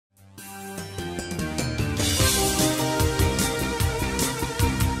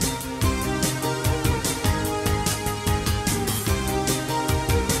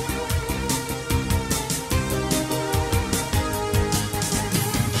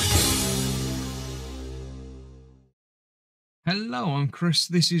Hello, I'm Chris.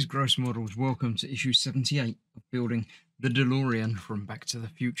 This is Gross Models. Welcome to issue 78 of building the Delorean from Back to the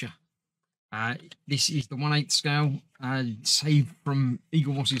Future. This is the 1/8 scale, saved from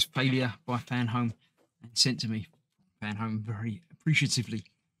Eagle Moss's failure by Fanhome and sent to me from Fanhome very appreciatively.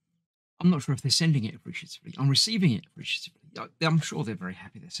 I'm not sure if they're sending it appreciatively. I'm receiving it appreciatively. I'm sure they're very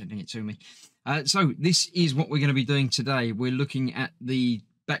happy they're sending it to me. So this is what we're going to be doing today. We're looking at the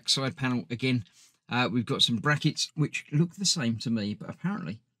backside panel again. We've got some brackets which look the same to me, but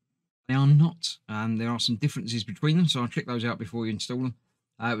apparently they are not. There are some differences between them, so I'll check those out before you install them.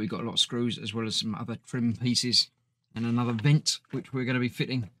 We've got a lot of screws as well as some other trim pieces and another vent which we're going to be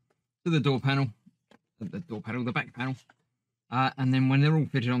fitting to the door panel, the back panel. And then when they're all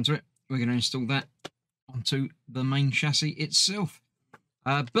fitted onto it, we're going to install that onto the main chassis itself.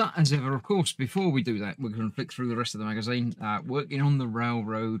 But as ever, of course, before we do that, we're going to flick through the rest of the magazine. Working on the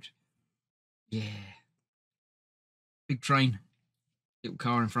railroad. Yeah. Big train. Little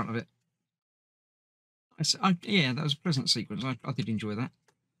car in front of it. Yeah, that was a pleasant sequence. I did enjoy that.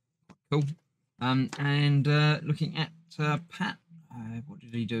 Cool. And looking at Pat. What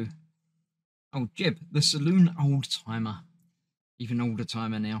did he do? Oh, Jeb, the saloon old-timer. Even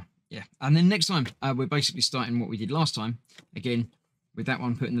older-timer now. Yeah. And then next time, we're basically starting what we did last time. Again, with that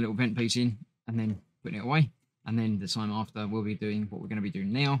one, putting the little vent piece in and then putting it away. And then the time after, we'll be doing what we're going to be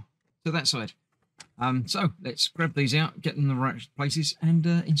doing now to that side. So let's grab these out, get them in the right places, and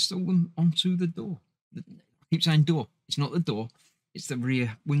install them onto the door. I keep saying door. It's not the door. It's the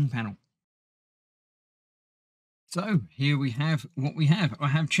rear wing panel. So here we have what we have. I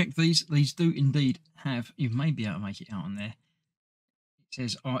have checked these. These do indeed have, you may be able to make it out on there. It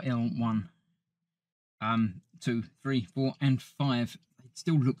says RL1, 2, 3, 4, and 5. They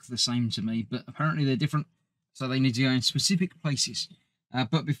still look the same to me, but apparently they're different. So they need to go in specific places.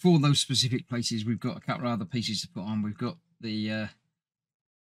 But before those specific places, we've got a couple of other pieces to put on. We've got the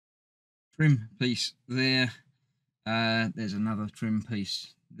trim piece there. There's another trim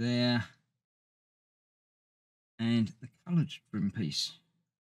piece there. And the coloured trim piece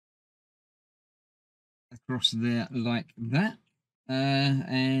across there like that.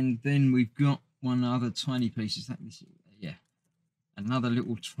 And then we've got one other tiny piece. Is that this? Yeah. Another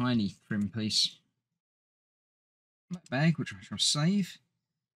little tiny trim piece. That bag, which I shall save.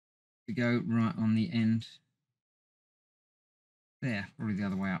 To go right on the end. There, probably the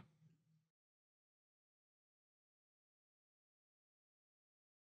other way up.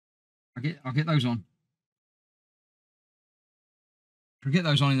 I'll get those on. We'll get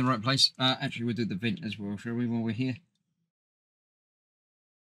those on in the right place. Actually, we'll do the vent as well, shall we, while we're here?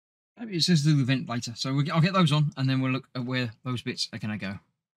 Maybe it says do the vent later. So I'll get those on, and then we'll look at where those bits are going to go.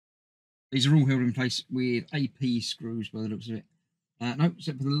 These are all held in place with AP screws by the looks of it. No,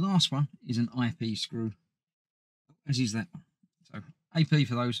 except for the last one is an IP screw, as is that one. So AP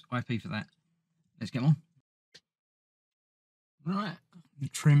for those, IP for that. Let's get on. Right, the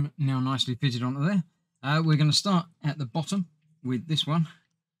trim now nicely fitted onto there. We're going to start at the bottom with this one,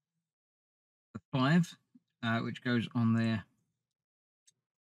 the 5, which goes on there.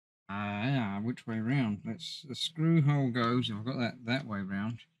 Which way round? The screw hole goes, if I've got that way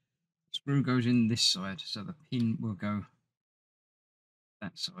round, the screw goes in this side, so the pin will go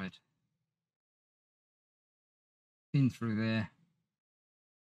that side. Pin through there.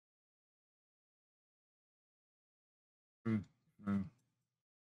 Through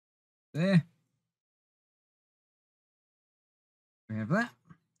there. We have that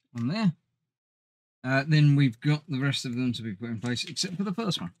on there. Then we've got the rest of them to be put in place, except for the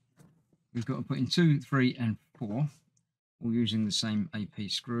first one. We've got to put in 2, 3, and 4, all using the same AP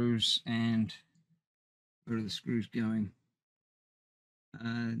screws. And where are the screws going?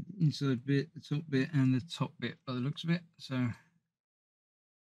 Inside bit, the top bit, and the top bit by the looks of it. So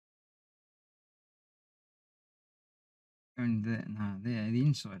going there, no, there, the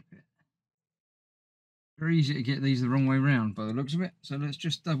inside bit. Very easy to get these the wrong way round by the looks of it. So let's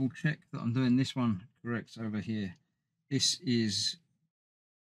just double check that I'm doing this one correct over here. This is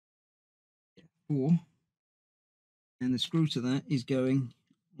 4, and the screw to that is going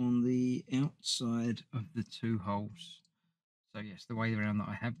on the outside of the 2 holes. So yes, the way around that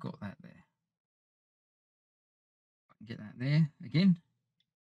I have got that there. I can get that there again.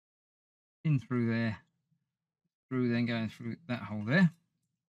 In through there. Through, then going through that hole there.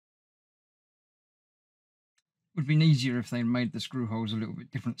 Would have been easier if they made the screw holes a little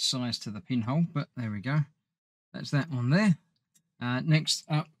bit different size to the pinhole, but there we go. That's that on there. Next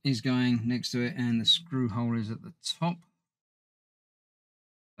up is going next to it, and the screw hole is at the top.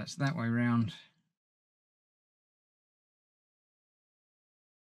 That's that way round.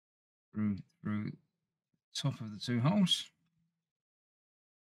 Through the top of the 2 holes.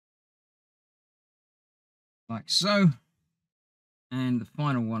 like so. And the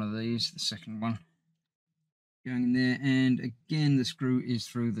final one of these, the second one, going in there, and again the screw is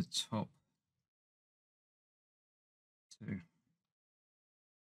through the top too,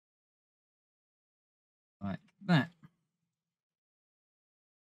 like that.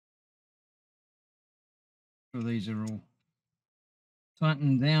 So these are all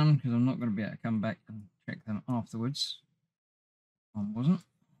tightened down because I'm not going to be able to come back and check them afterwards. One wasn't.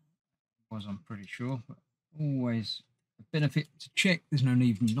 Was, I'm pretty sure, but always a benefit to check. There's no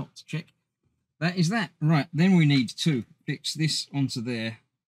need not to check. That is that. Right, then we need to fix this onto there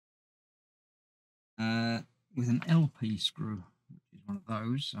with an LP screw, which is one of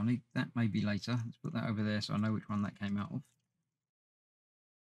those. I need that maybe later. Let's put that over there so I know which one that came out of.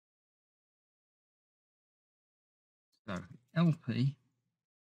 So LP,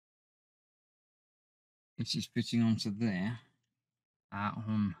 this is fitting onto there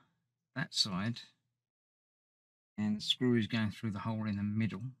on that side, and the screw is going through the hole in the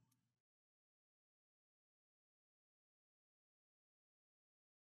middle.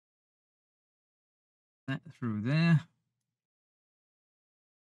 That through there,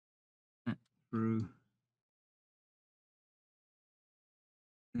 that through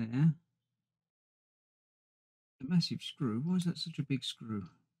there. A massive screw. Why is that such a big screw?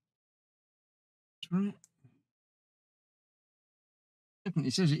 That's right.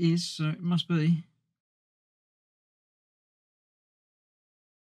 Definitely says it is, so it must be.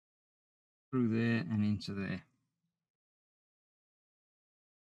 Through there and into there.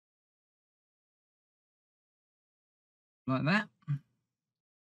 Like that.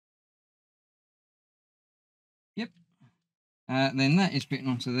 Yep. Then that is fitting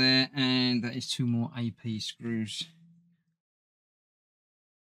onto there, and that is 2 more AP screws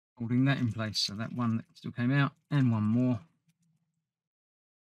holding that in place. So that one that still came out, and 1 more.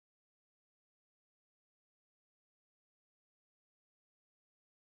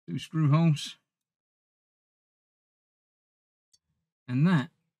 Two screw holes. And that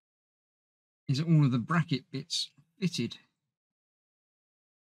is all of the bracket bits fitted.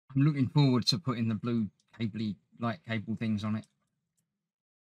 I'm looking forward to putting the blue light cable things on it.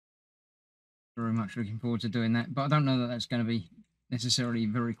 Very much looking forward to doing that, but I don't know that that's going to be necessarily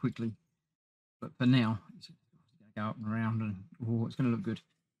very quickly. But for now, it's going to go up and around, and oh, it's going to look good.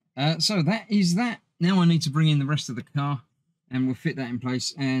 So that is that. Now I need to bring in the rest of the car, and we'll fit that in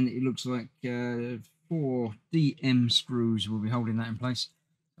place. And it looks like 4 DM screws will be holding that in place.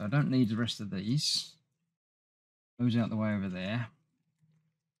 So I don't need the rest of these. Those out the way over there.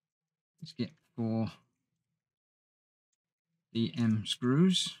 Let's get 4 DM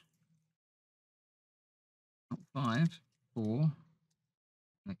screws. Not 5, 4.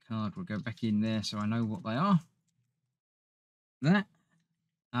 The card will go back in there so I know what they are. That.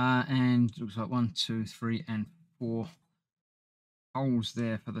 And looks like 1, 2, 3, and 4 holes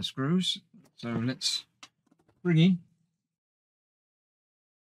there for the screws. So let's bring in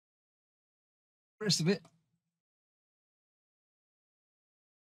the rest of it.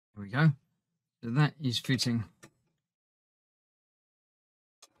 There we go. So that is fitting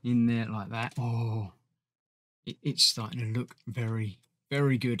in there like that. Oh, it's starting to look very,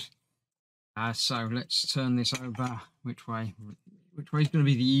 very good. So let's turn this over. Which way? Which way is going to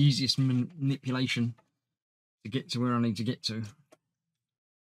be the easiest manipulation to get to where I need to get to?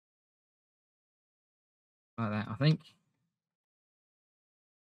 Like that, I think.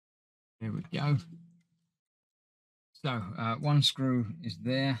 There we go. So 1 screw is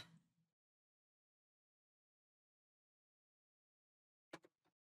there.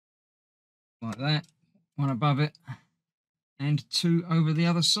 Like that. 1 above it. And 2 over the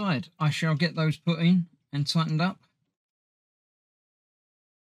other side. I shall get those put in and tightened up.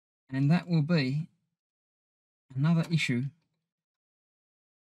 And that will be another issue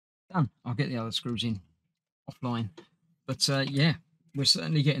done. I'll get the other screws in offline. But yeah, we're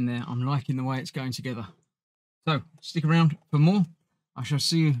certainly getting there. I'm liking the way it's going together. So stick around for more. I shall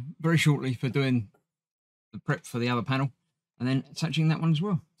see you very shortly for doing the prep for the other panel and then attaching that one as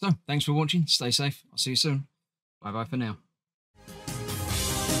well. So thanks for watching. Stay safe. I'll see you soon. Bye bye for now.